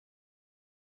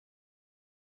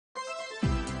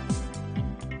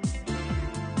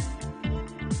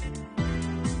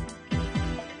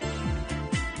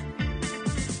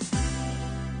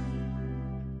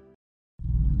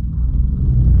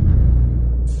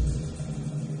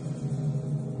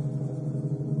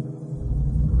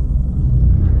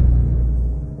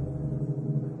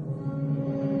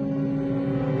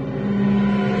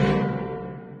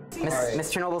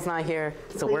Miss Chernobyl's not here,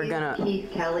 so please we're gonna...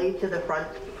 Keith Kelly to the front,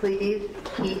 please.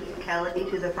 Keith Kelly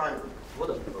to the front.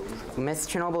 Miss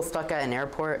Chernobyl's stuck at an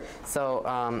airport, so,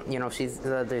 you know,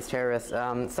 there's terrorists.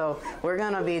 So we're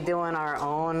gonna be doing our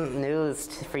own news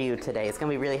for you today. It's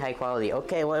gonna be really high quality.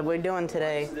 Okay, what are we doing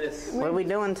today? What are we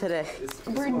doing today?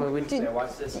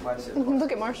 Watch this.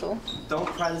 Look at Marshall.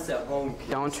 Don't try this at home, kids.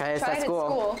 Don't try this at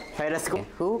school. Try it at school.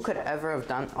 Who could ever have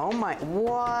done... Oh my...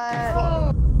 What?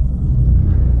 Oh.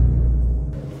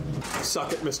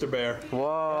 Suck it, Mr. Bear.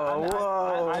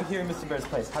 Whoa. I'm here in Mr. Bear's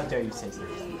place. How dare you say so?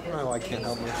 Oh, I can't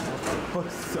help myself.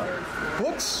 Books suck.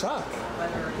 Books suck.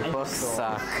 Books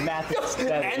suck. Math is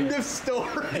better. End of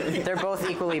story. They're both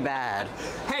equally bad.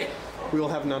 Hey, we will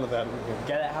have none of that in here.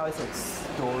 Get it how I said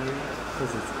story?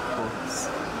 Because it's books.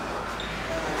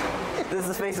 This is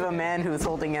the face of a man who's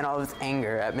holding in all of his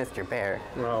anger at Mr. Bear.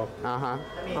 Oh. Uh-huh.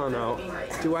 Oh, no.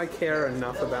 Do I care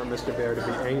enough about Mr. Bear to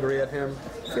be angry at him?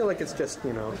 I feel like it's just,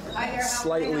 you know,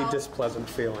 slightly displeasant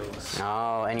feelings.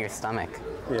 Oh, and your stomach.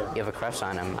 Yeah. You have a crush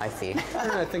on him, I see.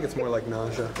 I think it's more like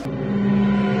nausea.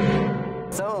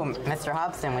 So, Mr.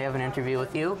 Hobson, we have an interview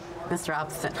with you. Mr.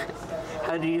 Hobson,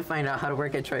 how did you find out how to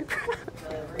work at Troy?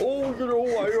 Oh, you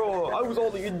know, I was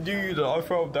on the Indeed and I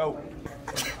found out.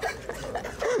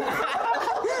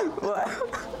 What?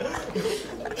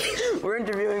 We're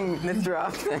interviewing Mr.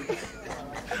 Hobson.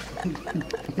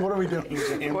 What are we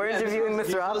doing? We're interviewing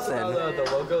Mr. Hobson. The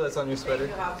logo that's on your sweater.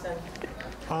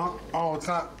 Huh? Oh, it's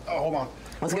not. Oh, hold on.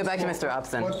 Let's get back to Mr.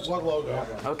 Hobson. What logo?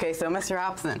 Okay, so Mr.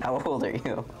 Hobson, how old are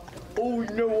you? Oh, you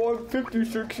know, I'm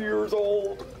 56 years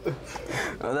old.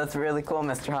 Oh, that's really cool,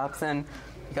 Mr. Hobson.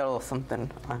 You got a little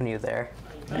something on you there.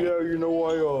 Yeah, you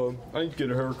know, I need to get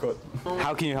a haircut.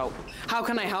 How can you help? How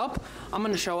can I help? I'm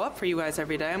gonna show up for you guys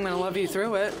every day. I'm gonna love you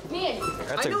through it.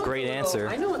 That's a great answer.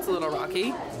 I know it's a little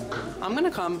rocky. I'm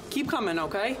gonna come. Keep coming,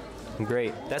 okay?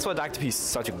 Great. That's why Dr. P is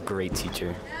such a great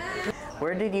teacher.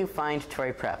 Where did you find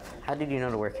Troy Prep? How did you know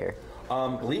to work here?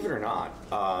 Believe it or not,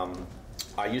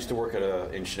 I used to work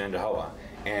in Shenandoah,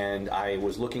 and I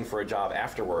was looking for a job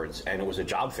afterwards, and it was a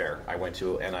job fair I went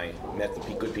to, and I met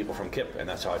the good people from KIPP, and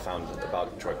that's how I found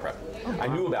about Troy Prep. I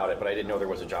knew about it, but I didn't know there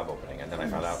was a job opening, and then I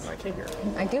found out, and I came here.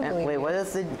 I do believe. Wait, what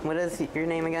is your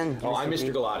name again? Oh, I'm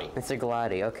Mr. Galati. Mr.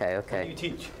 Galati, okay. What do you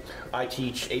teach? I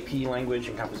teach AP Language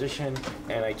and Composition,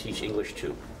 and I teach English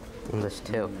 2. English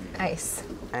 2. Nice.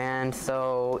 And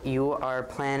so you are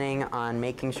planning on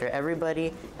making sure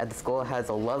everybody at the school has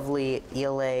a lovely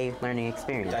ELA learning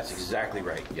experience. That's exactly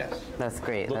right, yes. That's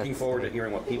great. Looking forward to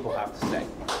hearing what people have to say.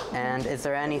 And is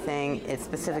there anything it's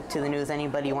specific to the news,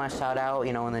 anybody you want to shout out,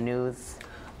 you know, in the news?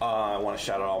 I want to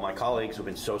shout out all my colleagues who've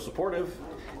been so supportive,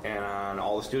 and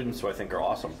all the students who I think are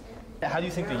awesome. How do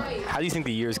you think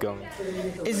the year's going?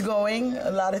 It's going. A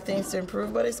lot of things to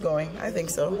improve, but it's going. I think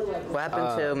so. What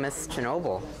happened to Miss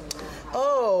Chernobyl?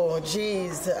 Oh,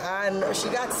 geez. I know she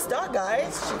got stuck,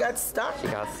 guys. She got stuck. She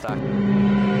got stuck.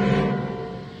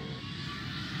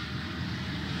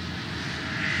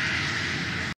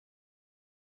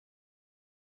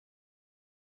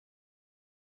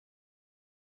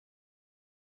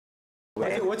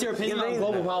 What's your opinion on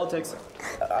global politics?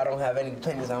 I don't have any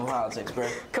opinions on politics, bro.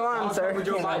 Come on, sir.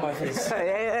 Joe Biden. My face.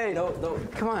 Hey. No.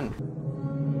 Come on.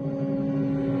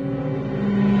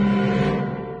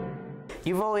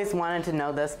 You've always wanted to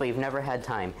know this, but you've never had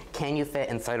time. Can you fit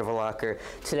inside of a locker?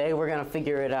 Today we're gonna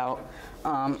figure it out.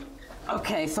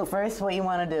 Okay, so first what you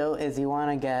wanna do is you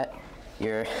wanna get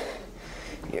your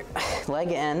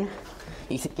leg in.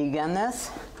 You getting this?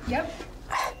 Yep.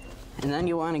 And then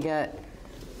you wanna get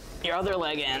your other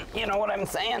leg in. You know what I'm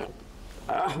saying?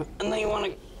 And then you wanna,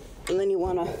 and then you're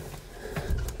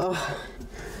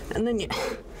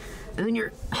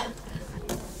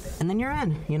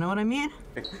in. You know what I mean?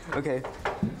 Okay.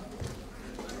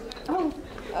 Oh,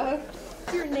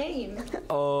 your name?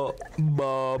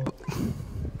 Bob.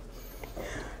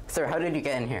 Sir, how did you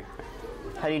get in here?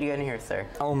 How did you get in here, sir?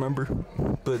 I don't remember,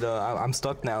 but I'm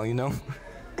stuck now, you know?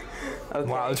 Okay.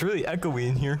 Wow, it's really echoey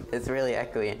in here. It's really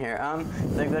echoey in here.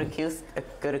 Is there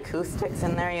good acoustics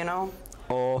in there, you know?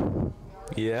 Oh,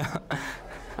 yeah.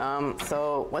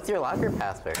 So what's your locker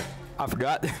password? I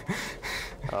forgot.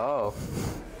 Oh.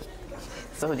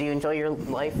 So do you enjoy your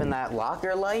life in that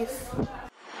locker life?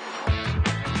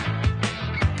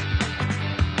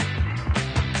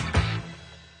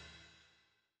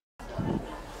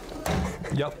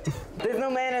 Yep. There's no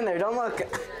man in there. Don't look.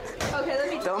 Okay, let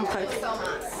me Don't look. so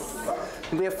much.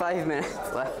 We have 5 minutes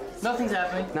left. Nothing's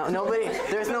happening. No, nobody.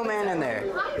 There's no man in there.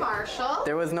 Hi, Marshall.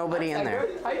 There was nobody in there.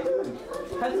 How you doing?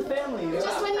 How's the family?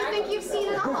 Just when you think you've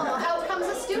seen it all, out comes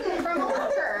a student from a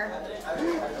locker.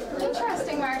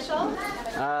 Interesting, Marshall.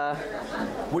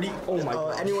 What do you? Oh my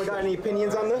God. Anyone got any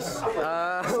opinions on this? Wait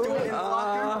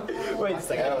a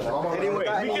second. Anyone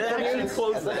got any opinions?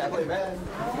 Close that.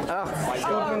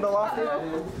 Oh, In the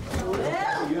locker.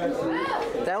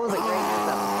 that was a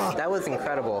great. That was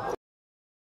incredible.